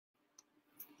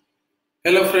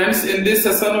Hello friends, in this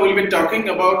session we will be talking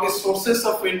about the sources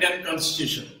of Indian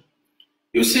Constitution.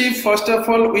 You see, first of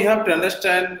all, we have to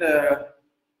understand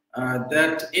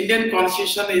that Indian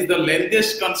Constitution is the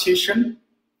lengthiest constitution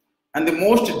and the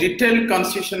most detailed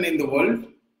constitution in the world.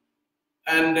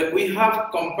 And we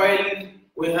have compiled,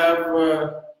 we have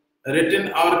written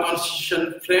our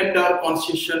constitution, framed our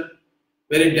constitution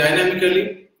very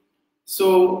dynamically.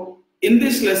 So in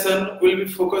this lesson, we'll be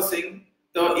focusing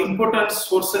the important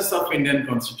sources of Indian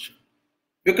Constitution.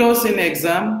 Because in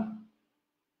exam,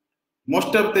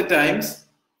 most of the times,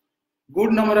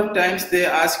 good number of times they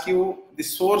ask you the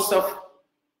source of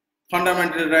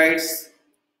fundamental rights,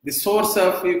 the source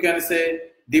of, you can say,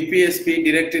 DPSP,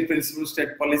 Directive Principle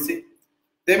State Policy.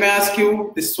 They may ask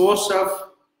you the source of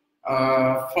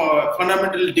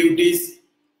fundamental duties,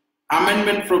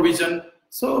 amendment provision.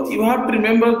 So you have to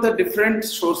remember the different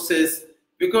sources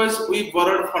because we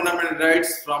borrowed fundamental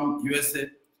rights from USA,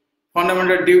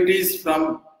 fundamental duties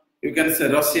from, you can say,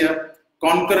 Russia,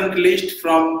 concurrent list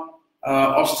from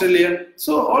Australia.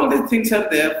 So all these things are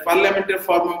there. Parliamentary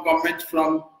form of government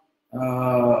from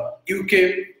UK,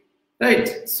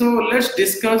 right? So let's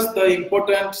discuss the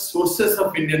important sources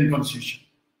of Indian Constitution.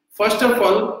 First of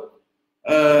all,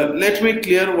 let me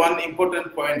clear one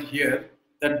important point here,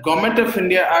 that Government of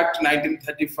India Act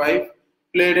 1935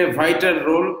 played a vital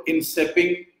role in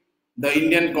shaping the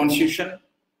Indian Constitution,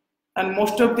 and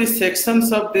most of the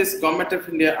sections of this Government of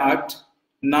India Act,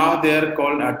 now they are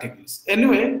called articles.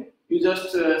 Anyway, you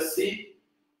just see,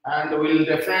 and we'll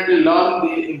definitely learn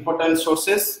the important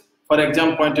sources for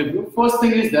exam point of view. First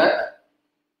thing is that,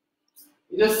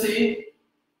 you just see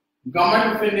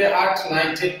Government of India Act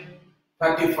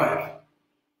 1935,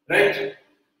 right,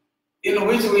 in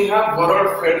which we have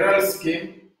borrowed federal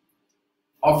scheme,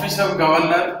 Office of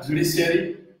Governor,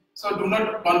 Judiciary. So do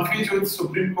not confuse with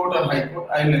Supreme Court or High Court.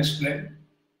 I will explain.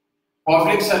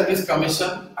 Public Service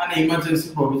Commission and emergency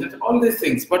provision, all these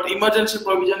things. But emergency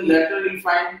provision later you'll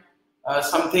find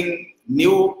something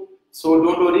new. So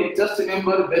don't worry. Just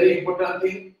remember very important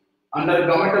thing. Under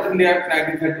Government of India Act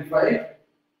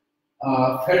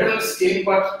 1935, federal scheme,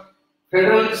 but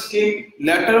federal scheme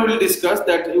later we'll discuss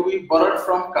that we borrowed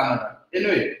from Canada.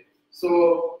 Anyway,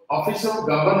 so Office of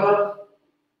Governor,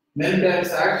 Many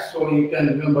Times Act, so you can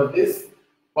remember this.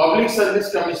 Public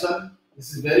Service Commission,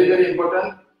 this is very, very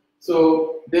important.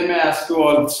 So they may ask you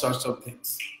all sorts of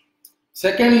things.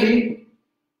 Secondly,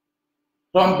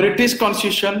 from British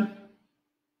Constitution,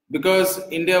 because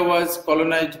India was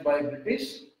colonized by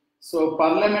British, so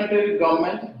parliamentary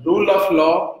government, rule of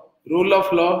law,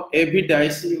 A.V.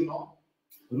 Dicey, you know,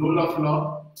 rule of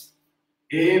law,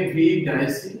 A.V.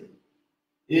 Dicey,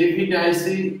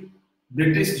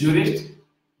 British jurist,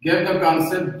 gave the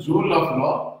concept rule of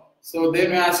law. So they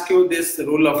may ask you this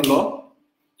rule of law,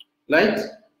 right?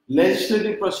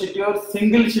 Legislative procedure,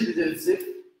 single citizenship.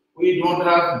 We don't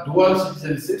have dual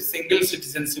citizenship, single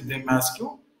citizenship they may ask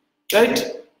you, right?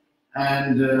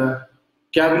 And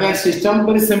cabinet system,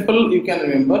 very simple, you can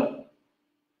remember.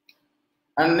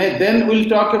 And then we'll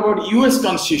talk about US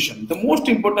Constitution. The most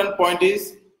important point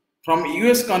is, from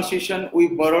US Constitution, we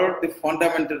borrowed the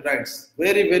fundamental rights.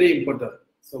 Very, very important.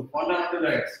 So fundamental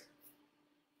rights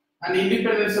and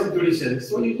independence of judiciary.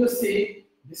 So you just see,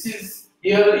 this is,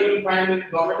 here you will find in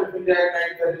Government of India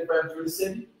Act 1935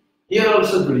 judiciary, here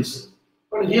also judiciary.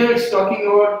 But here it's talking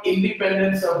about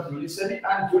independence of judiciary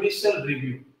and judicial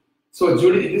review. So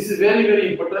this is very,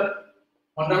 very important.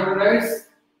 Fundamental rights,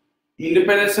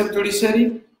 independence of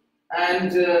judiciary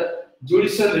and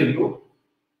judicial review,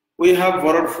 we have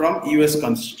borrowed from US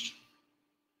Constitution.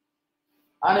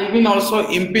 And even also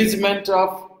impeachment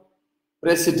of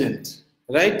president,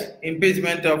 right?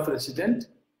 Impeachment of president.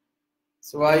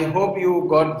 So I hope you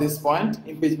got this point,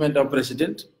 impeachment of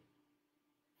president.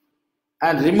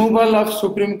 And removal of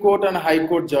Supreme Court and High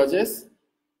Court judges,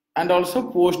 and also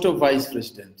post of vice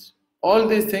president. All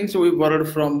these things we borrowed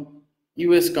from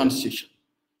US Constitution.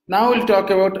 Now we'll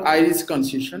talk about Irish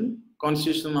Constitution,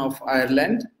 Constitution of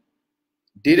Ireland,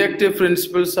 Directive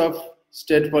Principles of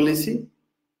State Policy,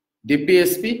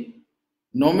 DPSP,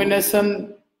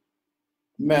 nomination,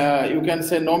 you can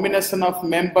say nomination of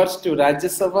members to Rajya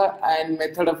Sabha and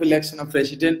method of election of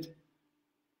president.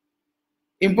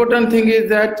 Important thing is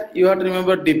that you have to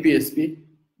remember DPSP.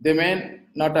 They may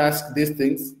not ask these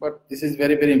things, but this is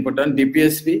very, very important,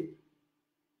 DPSP.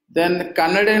 Then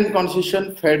Canadian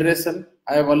Constitution, Federation,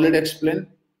 I have already explained.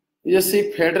 You just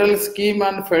see federal scheme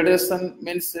and federation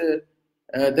means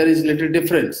there is little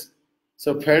difference.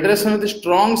 So federation with a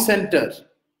strong center,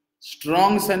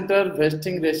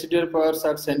 vesting residual powers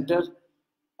at center,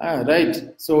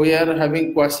 right? So we are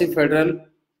having quasi-federal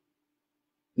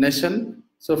nation.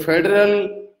 So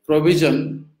federal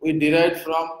provision we derived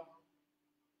from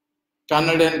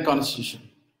Canadian Constitution.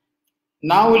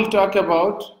 Now we'll talk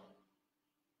about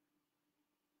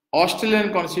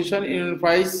Australian Constitution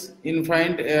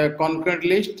unified a concurrent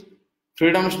list,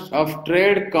 freedoms of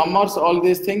trade, commerce, all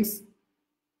these things,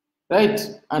 right?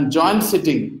 And joint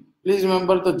sitting. Please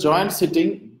remember the joint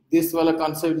sitting. This wala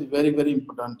concept is very, very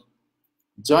important.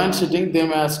 Joint sitting, they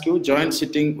may ask you, joint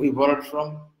sitting we borrowed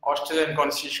from Australian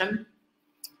Constitution.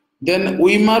 Then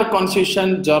Weimar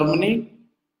Constitution, Germany,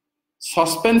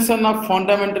 suspension of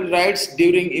fundamental rights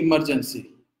during emergency.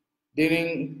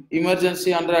 During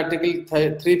emergency under Article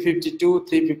 352,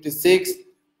 356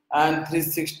 and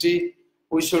 360,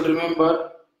 we should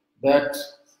remember that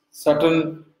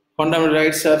certain fundamental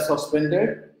rights are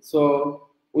suspended. So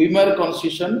Weimar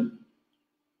Constitution,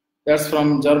 that's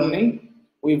from Germany,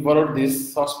 we borrowed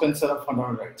this suspension of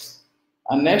fundamental rights.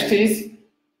 And next is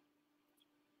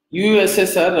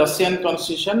USSR, Russian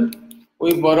Constitution,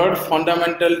 we borrowed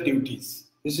fundamental duties.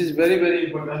 This is very, very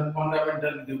important,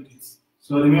 fundamental duties.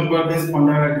 So remember these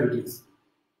fundamental duties.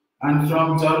 And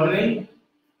from Germany,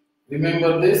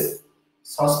 remember this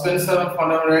suspension of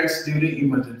fundamental rights during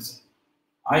emergency.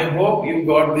 I hope you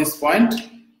got this point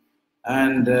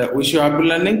and wish you happy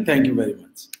learning. Thank you very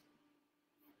much.